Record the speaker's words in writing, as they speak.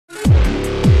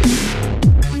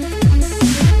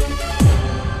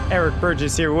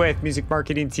Burgess here with Music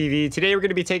Marketing TV. Today we're going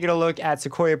to be taking a look at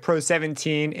Sequoia Pro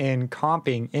 17 and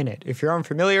comping in it. If you're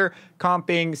unfamiliar,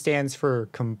 comping stands for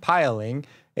compiling.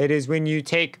 It is when you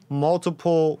take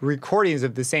multiple recordings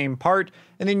of the same part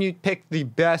and then you pick the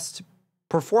best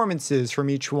performances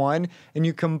from each one and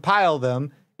you compile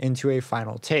them into a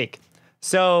final take.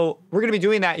 So we're going to be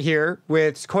doing that here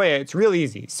with Sequoia. It's real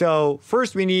easy. So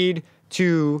first we need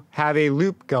to have a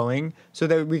loop going so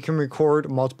that we can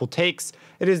record multiple takes.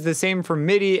 It is the same for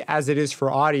MIDI as it is for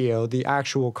audio, the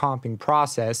actual comping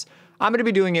process. I'm going to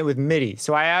be doing it with MIDI.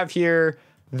 So I have here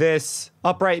this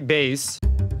upright bass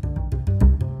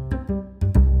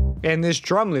and this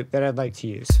drum loop that I'd like to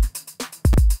use.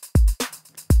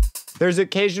 There's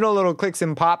occasional little clicks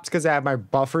and pops because I have my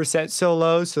buffer set so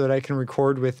low so that I can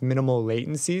record with minimal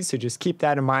latency. So just keep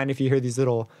that in mind if you hear these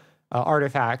little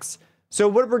artifacts. So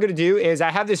what we're going to do is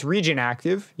I have this region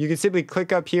active. You can simply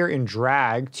click up here and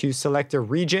drag to select a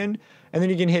region, and then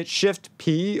you can hit Shift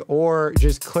P or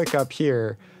just click up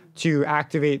here to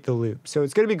activate the loop. So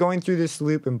it's going to be going through this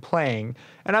loop and playing,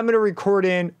 and I'm going to record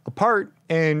in a part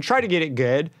and try to get it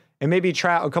good and maybe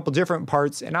try out a couple different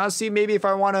parts, and I'll see maybe if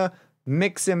I want to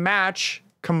mix and match,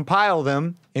 compile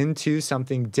them into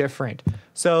something different.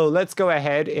 So let's go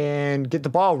ahead and get the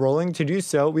ball rolling. To do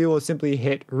so, we will simply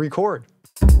hit record.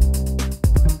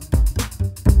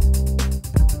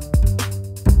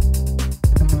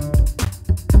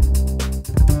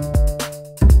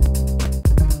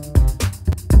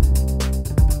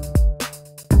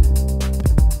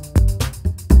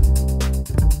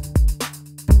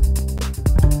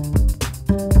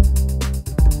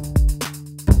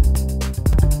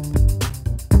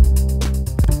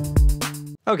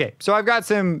 Okay, so I've got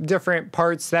some different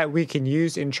parts that we can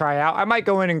use and try out. I might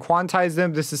go in and quantize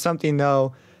them. This is something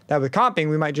though that with comping,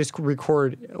 we might just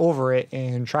record over it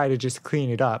and try to just clean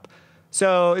it up.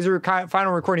 So is the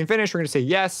final recording finished? We're gonna say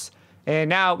yes. And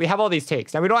now we have all these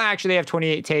takes. Now we don't actually have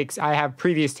 28 takes. I have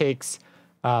previous takes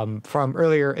from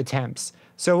earlier attempts.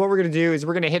 So what we're gonna do is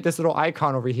we're gonna hit this little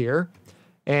icon over here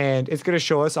and it's gonna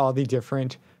show us all the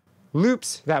different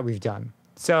loops that we've done.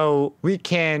 So we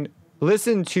can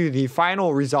listen to the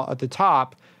final result at the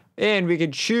top, and we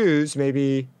could choose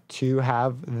maybe to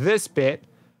have this bit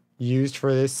used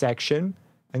for this section,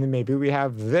 and then maybe we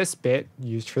have this bit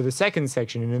used for the second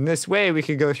section. And in this way, we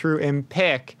could go through and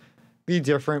pick the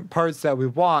different parts that we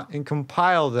want and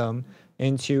compile them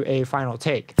into a final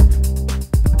take.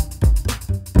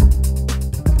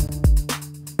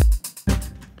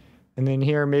 And then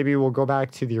here, maybe we'll go back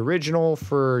to the original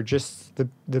for just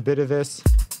the bit of this.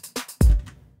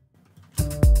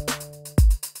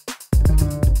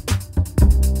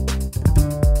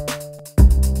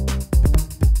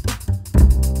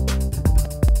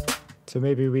 So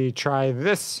maybe we try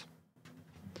this,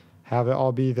 have it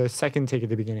all be the second take at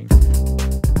the beginning.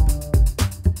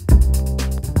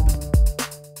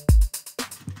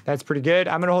 That's pretty good.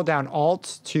 I'm gonna hold down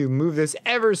Alt to move this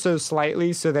ever so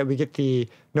slightly so that we get the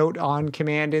note on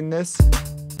command in this.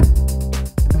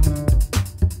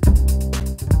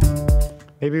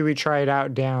 Maybe we try it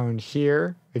out down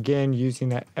here, again using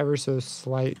that ever so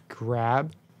slight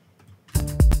grab.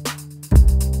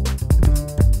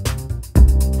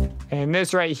 And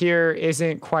this right here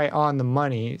isn't quite on the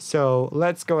money. So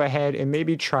let's go ahead and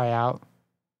maybe try out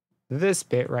this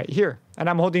bit right here. And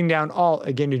I'm holding down Alt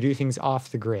again to do things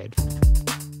off the grid.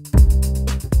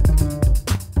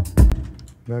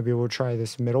 Maybe we'll try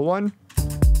this middle one.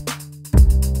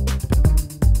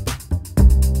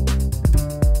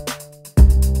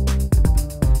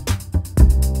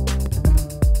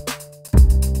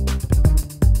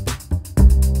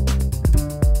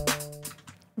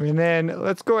 And then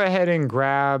let's go ahead and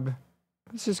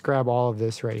let's just grab all of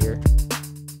this right here.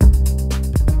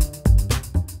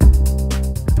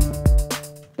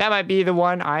 That might be the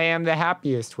one I am the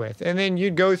happiest with. And then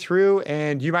you'd go through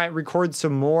and you might record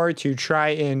some more to try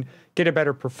and get a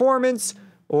better performance,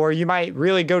 or you might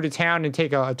really go to town and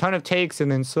take a ton of takes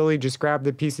and then slowly just grab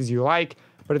the pieces you like.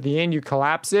 But at the end you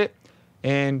collapse it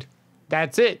and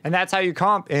that's it. And that's how you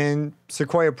comp in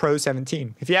Sequoia Pro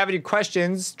 17. If you have any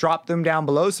questions, drop them down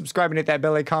below. Subscribe and hit that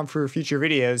bell icon for future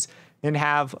videos, and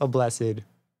have a blessed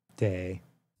day.